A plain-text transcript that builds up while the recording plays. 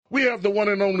We have the one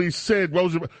and only Sid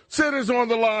Rosenberg. Sid is on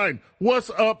the line. What's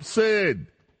up, Sid?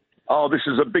 Oh, this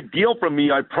is a big deal for me.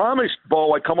 I promised,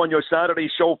 Bo, I come on your Saturday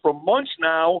show for months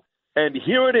now, and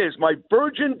here it is, my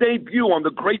virgin debut on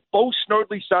the great Bo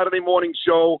Snerdley Saturday morning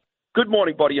show. Good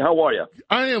morning, buddy. How are you?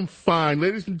 I am fine.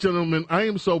 Ladies and gentlemen, I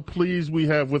am so pleased we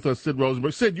have with us Sid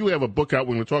Rosenberg. Sid, you have a book out.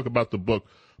 We're going to talk about the book.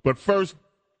 But first,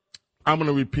 I'm going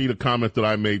to repeat a comment that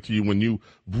I made to you when you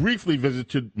briefly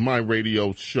visited my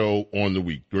radio show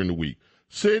during the week.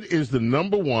 Sid is the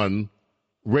number one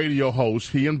radio host,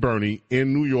 he and Bernie,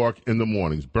 in New York in the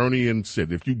mornings. Bernie and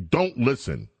Sid. If you don't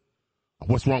listen,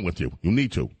 what's wrong with you? You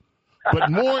need to.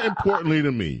 But more importantly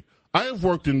to me, I have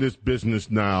worked in this business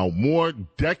now more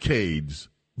decades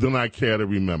than I care to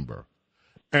remember.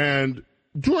 And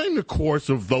during the course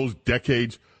of those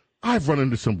decades, I've run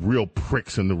into some real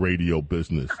pricks in the radio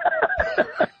business.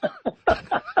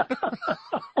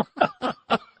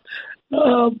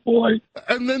 Oh, boy.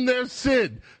 And then there's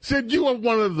Sid. Sid, you are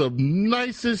one of the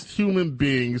nicest human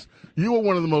beings. You are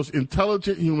one of the most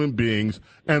intelligent human beings.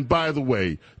 And by the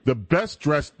way, the best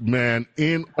dressed man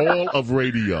in all of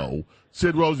radio,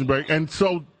 Sid Rosenberg. And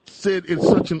so, Sid, it's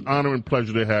such an honor and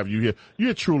pleasure to have you here.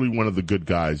 You're truly one of the good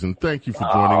guys, and thank you for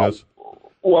joining us.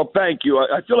 Well, thank you.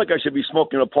 I feel like I should be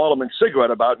smoking a Parliament cigarette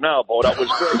about now, Bo. That was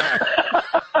great.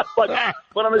 but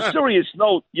on a serious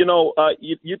note,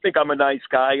 you think I'm a nice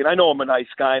guy, and I know I'm a nice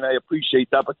guy, and I appreciate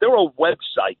that. But there are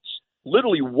websites,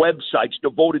 literally websites,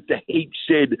 devoted to hate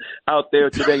Sid out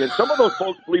there today. And some of those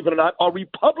folks, believe it or not, are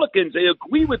Republicans. They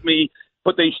agree with me,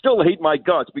 but they still hate my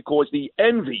guts because the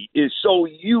envy is so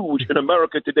huge in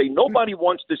America today. Nobody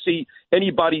wants to see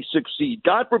anybody succeed.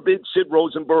 God forbid Sid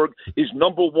Rosenberg is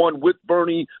number one with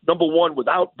Bernie, number one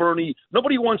without Bernie.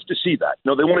 Nobody wants to see that.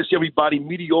 No, they want to see everybody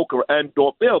mediocre and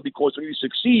or fail because when you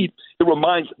succeed, it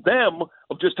reminds them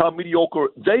of just how mediocre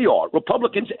they are,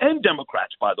 Republicans and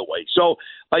Democrats, by the way. So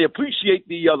I appreciate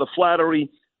the flattery.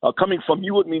 Coming from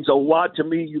you, it means a lot to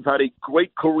me. You've had a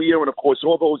great career, and, of course,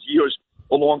 all those years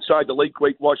alongside the late,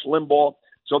 great Rush Limbaugh.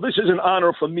 So this is an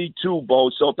honor for me, too, Bo.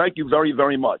 So thank you very,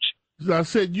 very much. I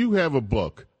said you have a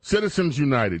book, Citizens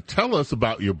United. Tell us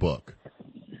about your book.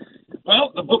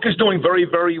 Well, the book is doing very,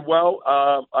 very well.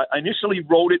 I initially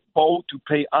wrote it, Bo, to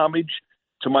pay homage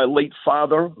to my late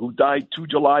father, who died 2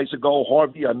 Julys ago,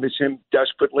 Harvey. I miss him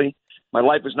desperately. My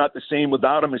life is not the same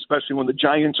without him, especially when the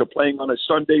Giants are playing on a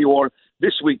Sunday or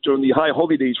this week during the high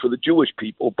holidays for the Jewish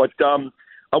people. But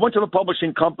I went to the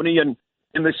publishing company, and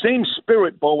in the same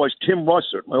spirit, Bo, as Tim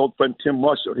Russert, my old friend Tim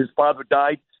Russert, his father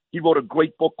died. He wrote a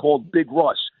great book called Big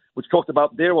Russ, which talked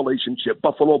about their relationship,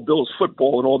 Buffalo Bills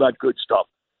football and all that good stuff.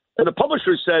 And the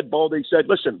publisher said, Bo, they said,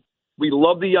 listen, we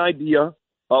love the idea.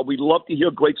 We'd love to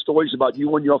hear great stories about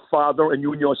you and your father and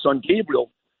you and your son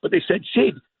Gabriel. But they said,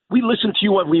 Sid, we listen to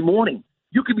you every morning.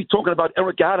 You could be talking about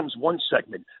Eric Adams one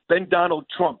segment, then Donald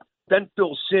Trump, then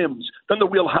Phil Simms, then the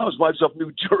Real Housewives of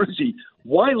New Jersey.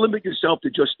 Why limit yourself to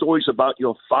just stories about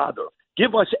your father?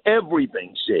 Give us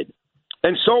everything, Sid.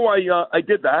 And so I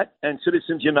did that, and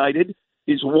Citizens United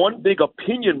is one big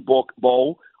opinion book,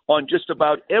 Bo, on just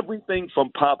about everything from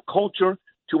pop culture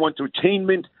to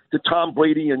entertainment to Tom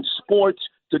Brady and sports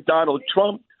to Donald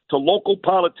Trump to local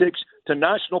politics to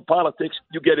national politics.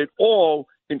 You get it all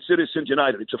in Citizens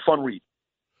United. It's a fun read.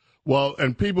 Well,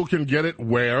 and people can get it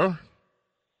where?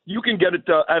 You can get it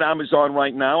at Amazon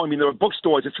right now. I mean, there are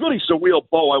bookstores. It's really surreal,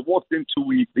 Bo. I walked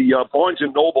into the Barnes &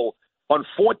 Noble on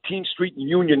 14th Street in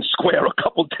Union Square a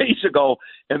couple days ago,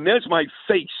 and there's my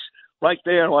face right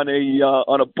there on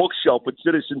a bookshelf with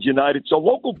Citizens United. So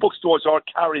local bookstores are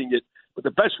carrying it, but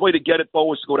the best way to get it,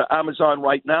 Bo, is to go to Amazon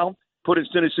right now, put in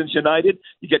Citizens United.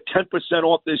 You get 10%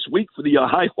 off this week for the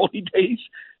high holidays,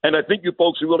 and I think you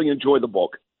folks will really enjoy the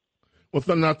book.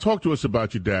 Well, now talk to us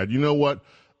about your dad. You know what?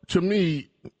 To me,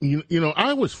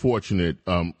 I was fortunate,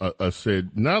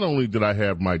 Sid. Not only did I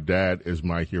have my dad as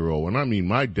my hero, and I mean,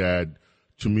 my dad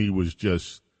to me was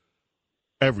just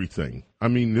everything. I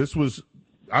mean,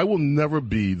 I will never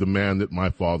be the man that my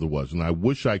father was, and I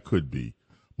wish I could be.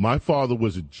 My father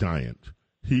was a giant.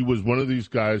 He was one of these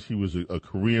guys. He was a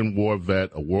Korean War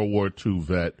vet, a World War II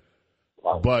vet.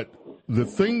 But the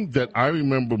thing that I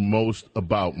remember most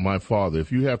about my father,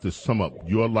 if you have to sum up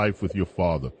your life with your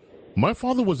father, my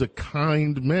father was a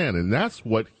kind man, and that's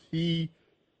what he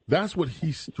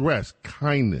stressed,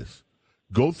 kindness.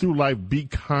 Go through life, be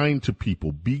kind to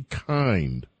people, be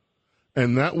kind.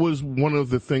 And that was one of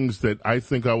the things that I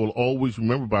think I will always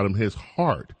remember about him, his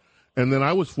heart. And then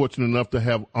I was fortunate enough to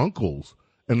have uncles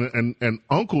and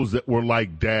uncles that were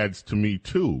like dads to me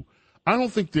too. I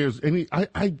don't think there's any,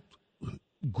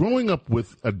 growing up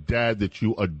with a dad that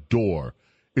you adore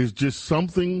is just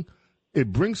something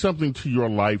it brings something to your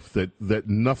life that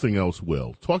nothing else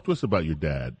will. Talk to us about your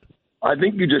dad. I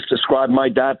think you just described my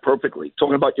dad perfectly.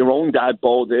 Talking about your own dad,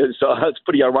 Bo, it's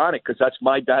pretty ironic because that's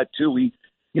my dad too. He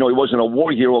wasn't a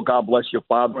war hero. God bless your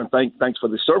father, and thanks for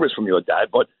the service from your dad.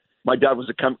 But my dad was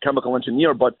a chemical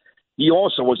engineer, but he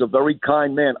also was a very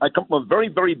kind man. I come from a very,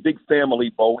 very big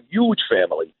family, Bo, huge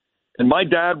family. And my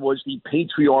dad was the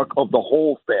patriarch of the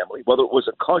whole family, whether it was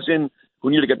a cousin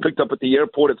who needed to get picked up at the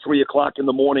airport at 3 o'clock in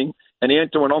the morning, an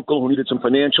aunt or an uncle who needed some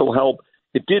financial help.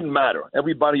 It didn't matter.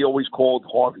 Everybody always called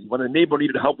Harvey. When a neighbor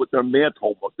needed help with their math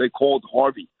homework, they called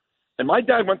Harvey. And my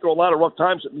dad went through a lot of rough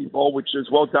times with me, Bo, which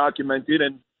is well documented.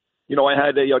 And, I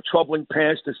had a troubling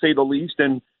past, to say the least,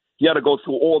 and he had to go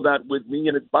through all that with me,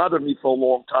 and it bothered me for a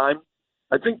long time.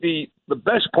 I think the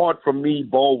best part for me,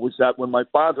 Bo, was that when my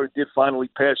father did finally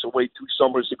pass away 2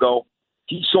 summers ago,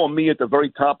 he saw me at the very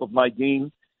top of my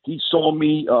game. He saw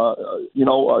me,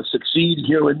 succeed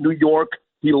here in New York.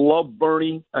 He loved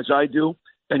Bernie, as I do,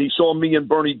 and he saw me and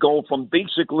Bernie go from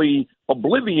basically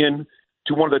oblivion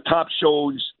to one of the top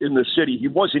shows in the city. He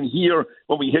wasn't here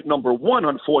when we hit number 1,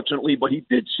 unfortunately, but he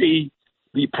did see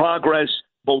the progress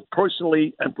both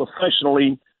personally and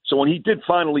professionally. So when he did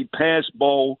finally pass,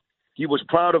 Bo, he was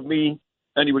proud of me,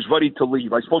 and he was ready to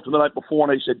leave. I spoke to him the night before,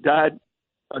 and I said, Dad,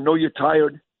 I know you're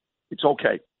tired. It's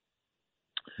okay.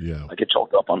 Yeah. I get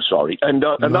choked up. I'm sorry. And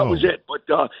that was it. But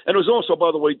and it was also,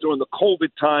 by the way, during the COVID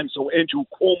time, so Andrew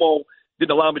Cuomo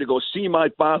didn't allow me to go see my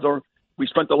father. We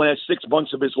spent the last 6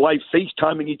 months of his life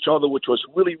FaceTiming each other, which was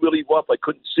really, really rough. I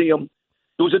couldn't see him.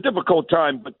 It was a difficult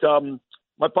time, but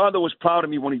my father was proud of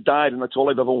me when he died, and that's all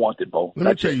I've ever wanted, Bo. Let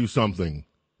me tell you something.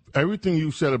 Everything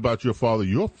you said about your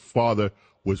father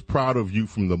was proud of you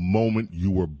from the moment you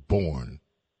were born.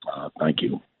 Thank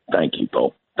you. Thank you,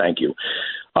 Bo. Thank you.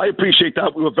 I appreciate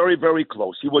that. We were very, very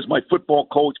close. He was my football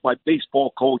coach, my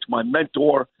baseball coach, my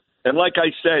mentor. And like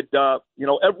I said,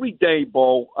 every day,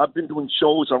 Bo, I've been doing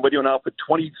shows on radio now for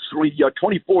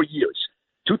 24 years.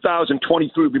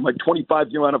 2023 will be my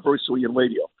 25-year anniversary in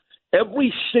radio.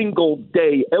 Every single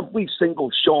day, every single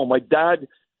show, my dad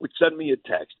would send me a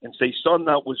text and say, son,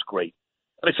 that was great.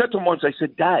 And I said to him once, I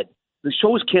said, Dad, the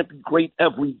shows can't be great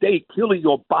every day. Clearly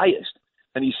you're biased.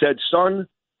 And he said, son,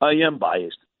 I am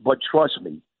biased, but trust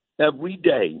me, every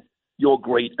day you're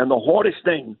great. And the hardest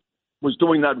thing was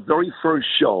doing that very first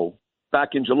show back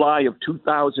in July of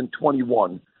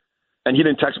 2021, and he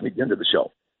didn't text me at the end of the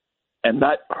show. And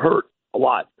that hurt a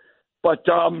lot. But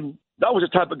that was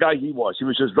the type of guy he was. He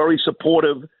was just very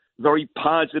supportive, very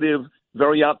positive,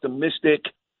 very optimistic,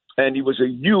 and he was a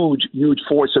huge, huge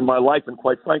force in my life, and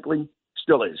quite frankly,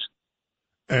 still is.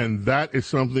 And that is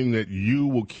something that you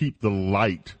will keep the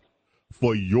light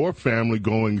for your family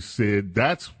going, Sid.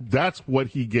 That's what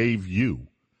he gave you,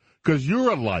 because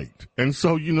you're a light. And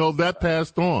so, that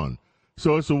passed on.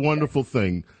 So it's a wonderful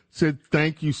thing. Sid,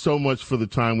 thank you so much for the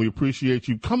time. We appreciate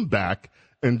you. Come back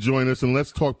and join us, and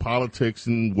let's talk politics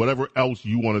and whatever else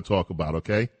you want to talk about,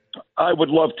 okay? I would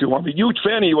love to. I'm a huge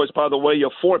fan of yours, by the way.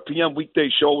 Your 4 p.m. weekday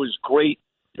show is great.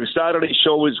 Your Saturday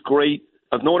show is great.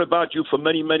 I've known about you for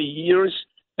many, many years,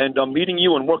 and meeting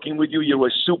you and working with you, you're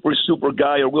a super, super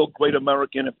guy, a real great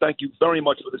American, and thank you very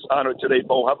much for this honor today,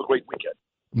 Bo. Have a great weekend.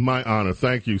 My honor.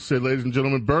 Thank you, Sid. Ladies and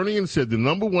gentlemen, Bernie and Sid, the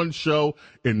number 1 show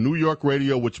in New York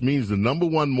radio, which means the number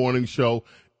 1 morning show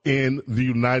in the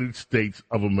United States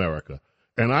of America.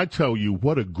 And I tell you,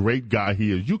 what a great guy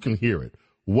he is. You can hear it.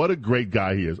 What a great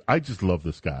guy he is. I just love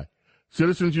this guy.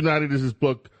 Citizens United is his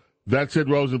book. That's Sid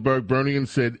Rosenberg, Bernie and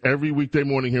Sid, every weekday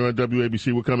morning here on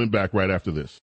WABC. We're coming back right after this.